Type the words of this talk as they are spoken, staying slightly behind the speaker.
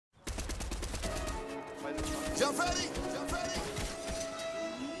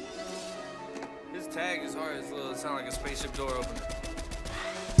His tag is hard as little. It sound like a spaceship door opener.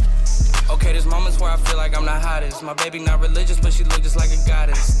 Okay, there's moments where I feel like I'm the hottest. My baby not religious, but she look just like a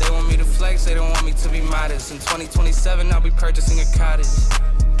goddess. They want me to flex, they don't want me to be modest. In 2027, I'll be purchasing a cottage.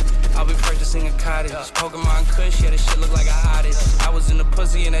 I'll be purchasing a cottage. Pokemon Kush, yeah, this shit look like a hottest. I was in the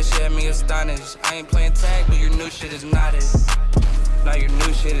pussy and that shit had me astonished. I ain't playing tag, but your new shit is not it. Now your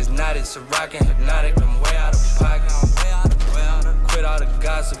new shit is not it. So rockin' hypnotic, I'm way out of pocket. Quit all the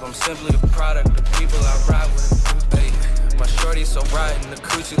gossip, I'm simply the product of the people I ride with. Hey, my shorty so rotten, the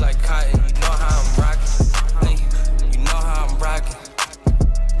coochie like cotton. You know how I'm rockin'. Hey, you know how I'm rockin'.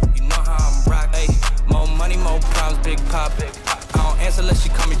 You know how I'm rockin'. Hey, more money, more problems, big pop. I don't answer unless she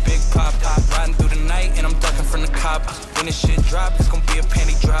call me Big Pop. Riding through the night and I'm ducking from the cops. When this shit drop, it's gonna be a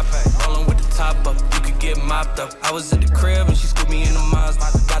panty drop. Rolling with the top up, you could get mopped up. I was at the crib and she scooped me in the Mazda.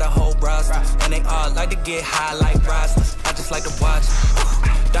 Got a whole roster, and they all like to get high like rosters. I just like to watch.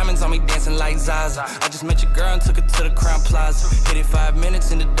 Diamonds on me dancing like Zaza. I just met your girl and took her to the Crown Plaza. Hit it 5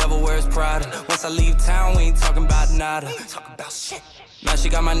 minutes and the devil wears Prada. Once I leave town, we ain't talking about nada. Talking about shit. Now she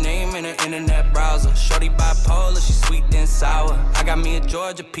got my name in her internet browser. Shorty bipolar, she sweet then sour. I got me a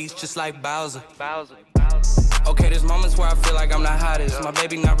Georgia peach just like Bowser. Okay, there's moments where I feel like I'm the hottest. My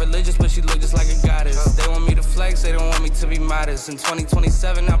baby not religious, but she look just like a goddess. They want me to flex, they don't want me to be modest. In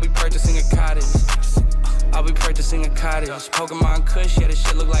 2027, I'll be purchasing a cottage. I'll be purchasing a cottage. Pokemon Kush, yeah, this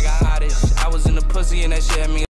shit look like a hottest. I was in the pussy and that shit had me